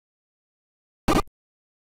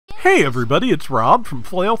Hey everybody, it's Rob from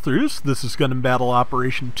Flailthroughs. This is Gundam Battle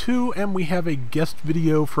Operation 2, and we have a guest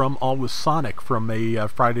video from Always Sonic from a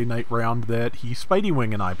Friday night round that Spidey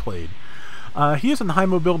Wing and I played. He is in high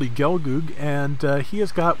mobility Gelgoog, and he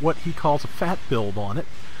has got what he calls a fat build on it.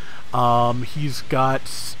 He's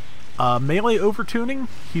got melee overtuning.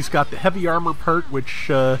 He's got the heavy armor part,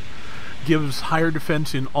 which gives higher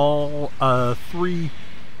defense in all three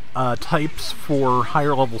types for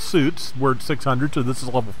higher level suits. We're at 600, so this is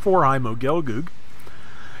level 4 Hi-Mo Gelgoog.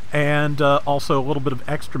 And also a little bit of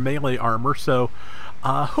extra melee armor, so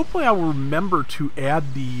hopefully I will remember to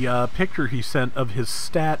add the picture he sent of his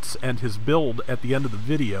stats and his build at the end of the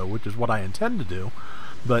video, which is what I intend to do,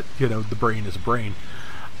 but, you know, the brain is brain.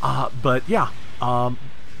 But yeah,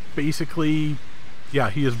 basically, yeah,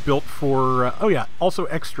 he is built for, oh yeah, also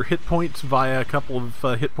extra hit points via a couple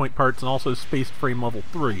of hit point parts, and also spaced frame level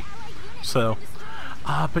 3. So,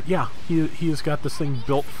 but yeah, he has got this thing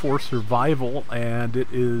built for survival, and it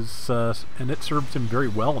is, and it serves him very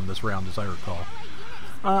well in this round, as I recall.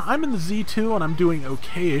 I'm in the Z2, and I'm doing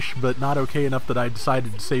okay-ish, but not okay enough that I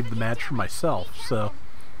decided to save the match for myself, so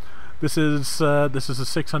this is a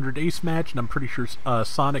 600 ace match, and I'm pretty sure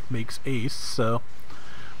Sonic makes ace, so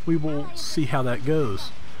we will see how that goes.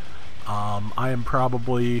 I am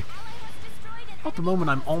probably, at the moment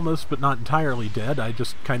I'm almost but not entirely dead. I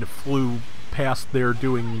just kind of flew past there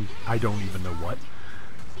doing I don't even know what.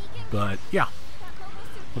 But yeah,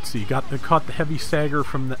 let's see, caught the heavy stagger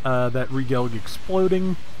from that Gelgoog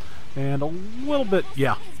exploding, and a little bit,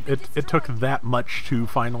 yeah, it took that much to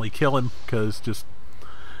finally kill him, because just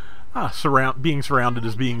being surrounded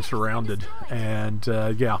is being surrounded, and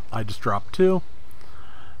yeah, I just dropped 2.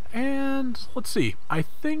 And let's see, I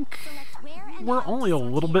think we're only a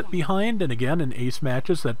little bit behind, and again, in ace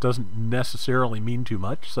matches that doesn't necessarily mean too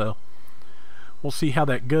much, so we'll see how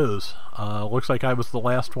that goes. Looks like I was the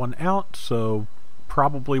last one out, so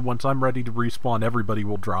probably once I'm ready to respawn, everybody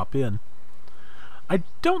will drop in. I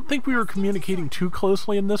don't think we were communicating too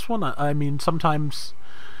closely in this one. I mean, sometimes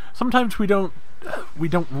we don't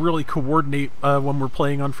really coordinate when we're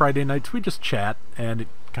playing on Friday nights. We just chat, and it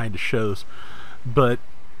kind of shows. But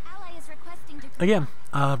again,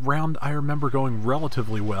 round I remember going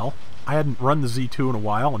relatively well. I hadn't run the Z2 in a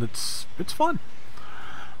while, and it's fun.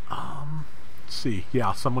 Let's see.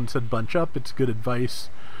 Yeah, someone said bunch up. It's good advice,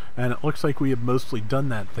 and it looks like we have mostly done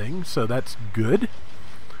that thing, so that's good.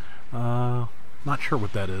 Not sure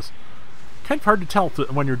what that is. Kind of hard to tell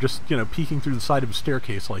when you're just, you know, peeking through the side of a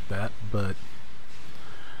staircase like that, but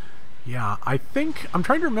yeah, I think, I'm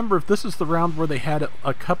trying to remember if this is the round where they had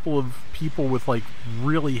a couple of people with, like,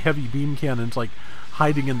 really heavy beam cannons, like,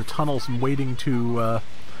 hiding in the tunnels and waiting to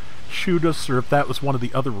shoot us, or if that was one of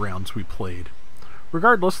the other rounds we played.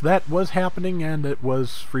 Regardless, that was happening, and it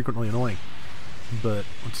was frequently annoying. But,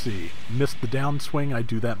 let's see, missed the downswing. I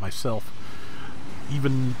do that myself.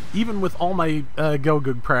 Even with all my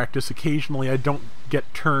Gelgoog practice, occasionally I don't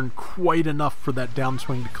get turned quite enough for that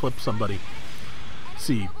downswing to clip somebody.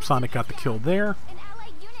 See, Sonic got the kill there,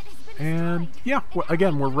 and yeah,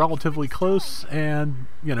 again, we're relatively close, and,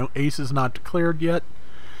 you know, ace is not declared yet.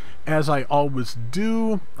 As I always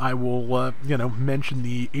do, I will, you know, mention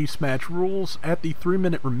the ace match rules. At the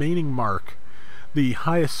 3-minute remaining mark, the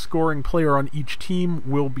highest scoring player on each team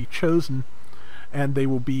will be chosen, and they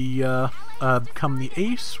will become the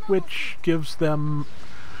ace, which gives them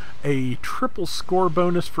a triple score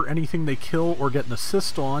bonus for anything they kill or get an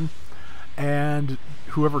assist on, and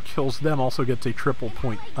whoever kills them also gets a triple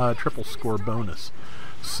score bonus.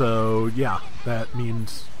 So yeah, that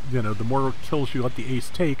means, you know, the more kills you let the ace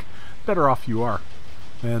take, better off you are,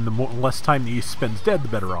 and the less time the ace spends dead, the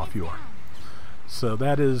better off you are. So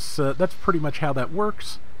that is that's pretty much how that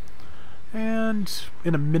works, and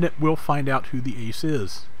in a minute we'll find out who the ace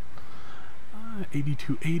is.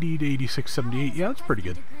 8280 to 8678, yeah, that's pretty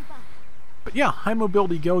good. But yeah, high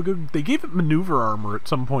mobility Gelgoog, they gave it maneuver armor at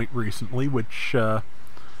some point recently, which you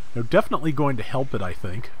know, definitely going to help it, I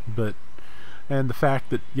think. But, and the fact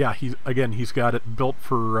that, yeah, he's got it built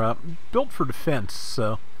for defense.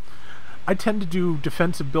 So I tend to do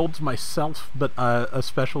defensive builds myself, but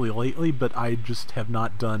especially lately. But I just have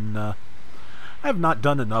not done. I have not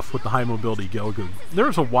done enough with the high mobility Gelgoog. There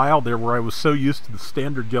was a while there where I was so used to the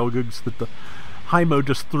standard Gelgoogs that the Hi-Mo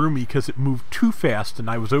just threw me because it moved too fast, and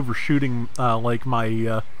I was overshooting like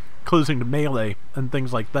my closing to melee and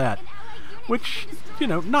things like that, which, you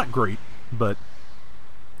know, not great, but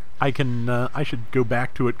I should go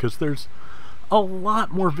back to it, because there's a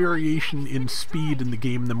lot more variation in speed in the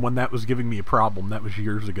game than when that was giving me a problem. That was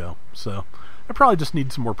years ago, so I probably just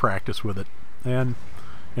need some more practice with it. And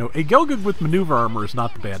You know, a Gelgoog with maneuver armor is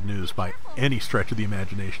not the bad news by any stretch of the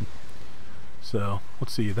imagination. So,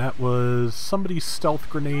 let's see, that was somebody's stealth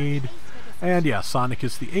grenade. And yeah, Sonic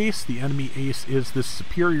is the ace. The enemy ace is this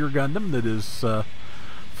superior Gundam that is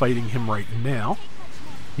fighting him right now.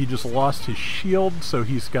 He just lost his shield, so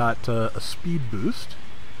he's got a speed boost.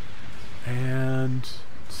 And,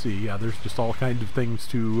 let's see, yeah, there's just all kinds of things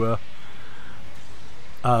to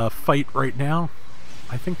fight right now.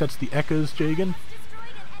 I think that's the Echoes, Jagan.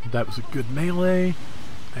 That was a good melee.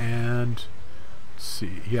 And, let's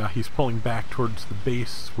see, yeah, he's pulling back towards the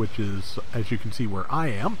base, which is, as you can see, where I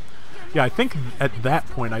am. Yeah, I think at that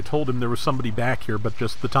point I told him there was somebody back here, but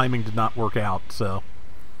just the timing did not work out, so...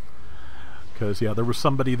 Because, yeah, there was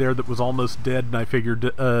somebody there that was almost dead, and I figured,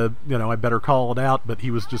 you know, I better call it out, but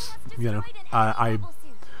he was just, you know,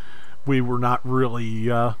 we were not really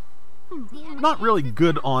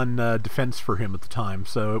good on defense for him at the time,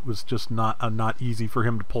 so it was just not easy for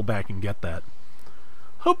him to pull back and get that.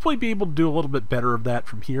 Hopefully be able to do a little bit better of that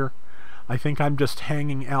from here. I think I'm just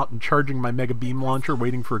hanging out and charging my Mega Beam Launcher,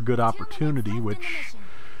 waiting for a good opportunity, which,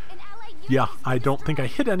 yeah, I don't think I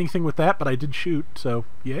hit anything with that, but I did shoot, so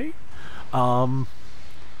yay.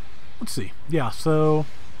 Let's see. Yeah, so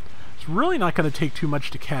it's really not going to take too much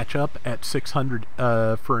to catch up at 600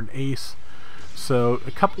 for an ace. So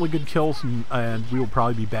a couple of good kills and we will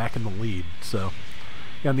probably be back in the lead. So,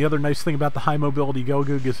 yeah, and the other nice thing about the high mobility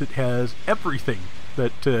Gelgoog is it has everything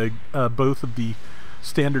that both of the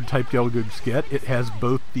standard type Gelgoogs get. It has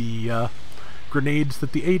both the grenades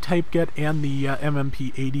that the A-type get and the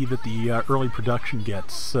MMP-80 that the early production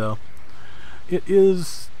gets. So it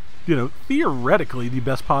is, you know, theoretically the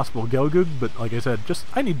best possible Gelgoog, but like I said, just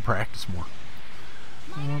I need to practice more.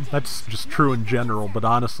 That's just true in general, but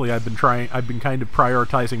honestly, I've been kind of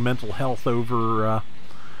prioritizing mental health over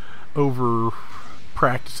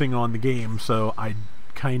practicing on the game. So I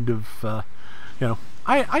kind of, you know,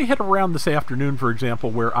 I hit around this afternoon, for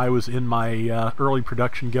example, where I was in my early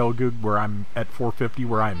production Gelgoog, where I'm at 450,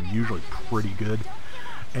 where I'm usually pretty good.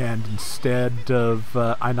 And instead of,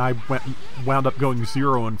 and I wound up going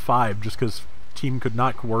 0 and 5 just because team could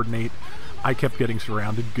not coordinate. I kept getting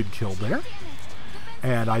surrounded. Good kill there.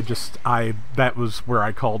 And that was where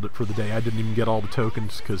I called it for the day. I didn't even get all the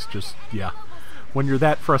tokens because just, yeah. When you're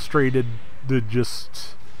that frustrated,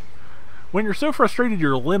 when you're so frustrated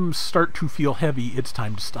your limbs start to feel heavy, it's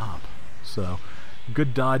time to stop. So,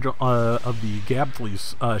 good dodge of the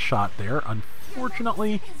Gabflee's shot there.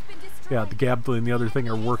 Unfortunately, yeah, the Gabflee and the other thing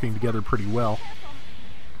are working together pretty well.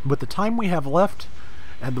 With the time we have left,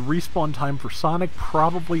 and the respawn time for Sonic,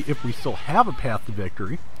 probably if we still have a path to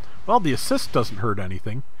victory, well, the assist doesn't hurt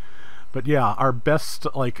anything. But yeah, our best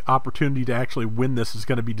opportunity to actually win this is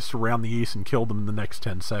going to be to surround the ace and kill them in the next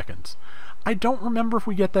 10 seconds. I don't remember if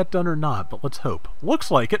we get that done or not, but let's hope.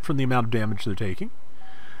 Looks like it from the amount of damage they're taking.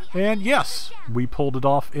 And yes, we pulled it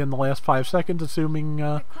off in the last 5 seconds, assuming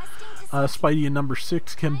Spidey and number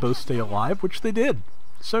 6 can both stay alive, which they did.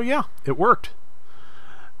 So yeah, it worked.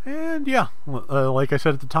 And yeah, like I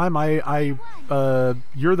said at the time,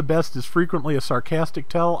 you're the best is frequently a sarcastic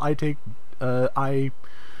tell. I take, you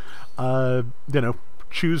know,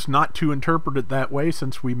 choose not to interpret it that way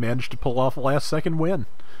since we managed to pull off a last second win.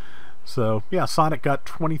 So yeah, Sonic got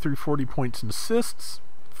 2340 points and assists,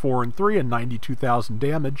 4 and 3, and 92,000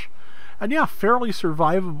 damage. And yeah, fairly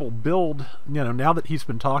survivable build. You know, now that he's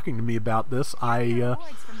been talking to me about this, I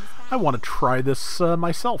want to try this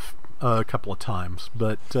myself a couple of times,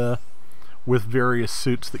 but with various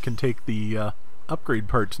suits that can take the upgrade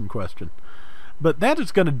parts in question. But that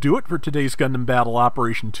is going to do it for today's Gundam Battle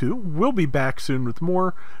Operation 2. We'll be back soon with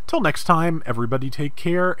more. Till next time, everybody take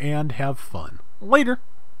care and have fun. Later!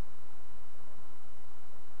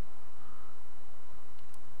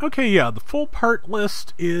 Okay, yeah, the full part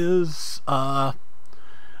list is the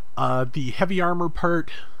heavy armor part,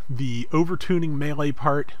 the overtuning melee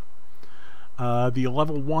part, the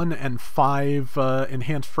level 1 and 5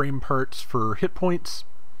 enhanced frame parts for hit points,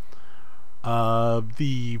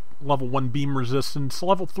 the level 1 beam resistance,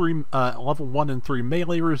 level 1 and 3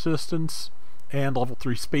 melee resistance, and level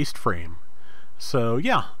 3 spaced frame. So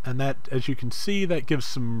yeah, and that, as you can see, that gives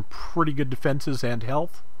some pretty good defenses and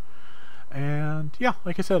health. And yeah,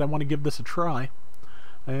 like I said, I want to give this a try.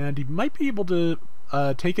 And he might be able to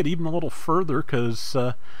take it even a little further, because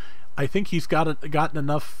I think he's gotten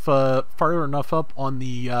enough far enough up on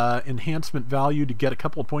the enhancement value to get a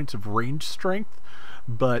couple of points of range strength.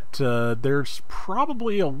 But there's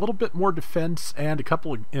probably a little bit more defense and a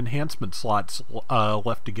couple of enhancement slots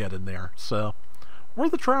left to get in there. So,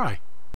 worth a try.